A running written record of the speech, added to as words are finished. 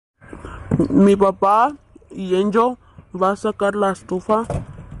Mi papá y Enjo va a sacar la estufa.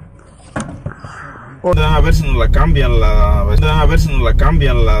 A ver si nos la cambian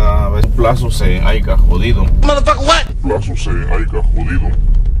el plazo se haya jodido. Plazo se haya jodido.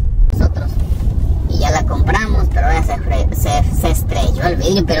 Nosotros. Y ya la compramos, pero ahora se estrelló el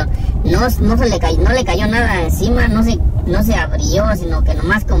vidrio, pero no le cayó nada encima, no se abrió, sino que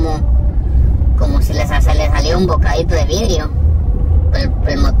nomás como si se le salió un bocadito de vidrio.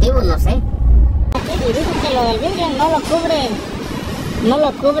 El motivo no sé. Y dice que lo del vidrio no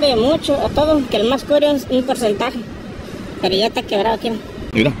lo cubre mucho a todo, que el más cubre es un porcentaje. Pero ya está quebrado aquí.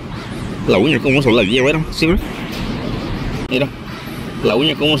 Mira, la uña cómo se la lleva, ¿era? ¿Sí ves? Mira, la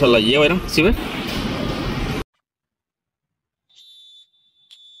uña cómo se la lleva, ¿era? ¿Sí ves?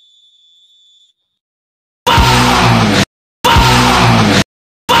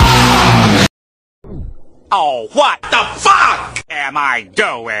 Oh, what the fuck am I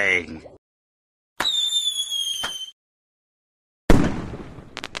doing?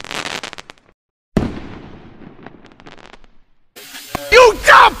 You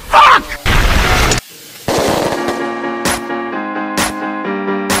dumb fuck!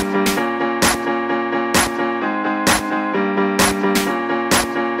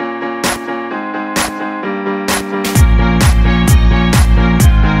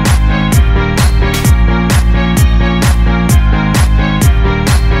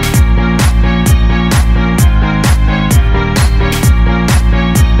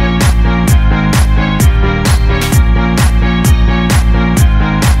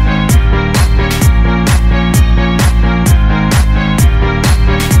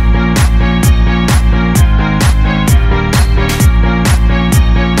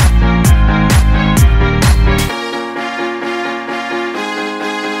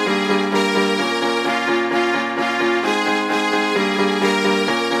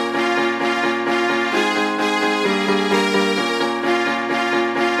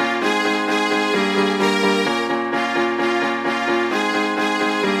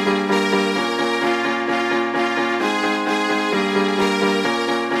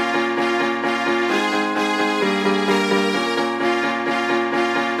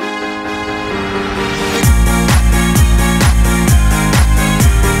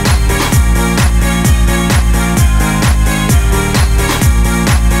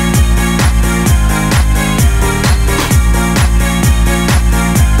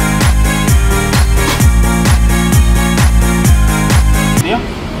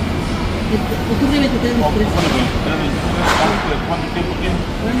 ¿Cuánto tiempo tiene?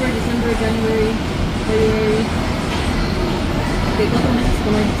 November, December, January, February. De 4 meses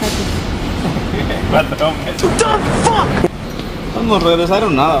como 4 meses. No nos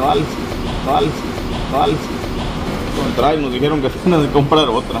regresaron nada, vale. Al contrario, nos dijeron que tenían de comprar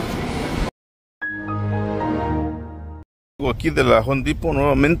otra. Aquí de la Home Depot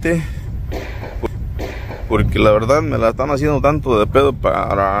nuevamente, porque la verdad me la están haciendo tanto de pedo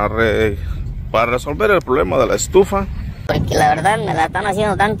para resolver el problema de la estufa. Porque la verdad me la están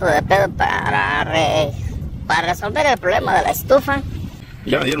haciendo tanto de pedo para resolver el problema de la estufa.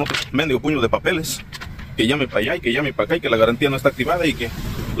 Ya me dieron otro mendigo puño de papeles, que llame para allá y que llame para acá y que la garantía no está activada y que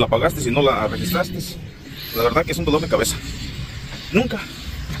la pagaste si no la registraste. La verdad que es un dolor de cabeza. Nunca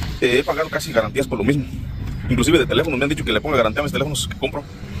he pagado casi garantías por lo mismo. Inclusive de teléfonos me han dicho que le ponga garantía a mis teléfonos que compro.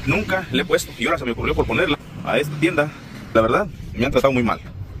 Nunca le he puesto y ahora se me ocurrió por ponerla a esta tienda. La verdad, me han tratado muy mal.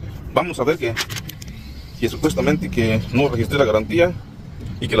 Vamos a ver que supuestamente que no registré la garantía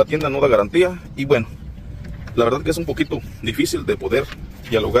y que la tienda no da garantía. Y bueno, la verdad que es un poquito difícil de poder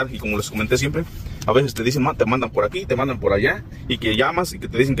dialogar. Y como les comenté siempre, a veces te dicen, te mandan por aquí, te mandan por allá, y que llamas y que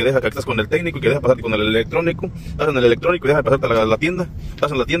te dicen que deja que estás con el técnico y que deja pasarte con el electrónico. Estás en el electrónico y deja pasarte a la tienda.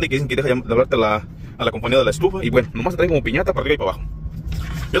 Estás en la tienda y que dicen que deja de hablarte a la compañía de la estufa. Y bueno, nomás te traen como piñata para arriba y para abajo.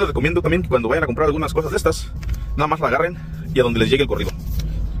 Yo les recomiendo también que cuando vayan a comprar algunas cosas de estas, nada más la agarren y a donde les llegue el corrido.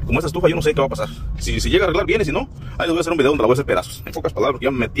 Como esta estufa yo no sé qué va a pasar. Si llega a arreglar bien y si no, ahí les voy a hacer un video donde la voy a hacer pedazos. En pocas palabras, porque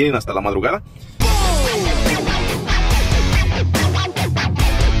ya me tienen hasta la madrugada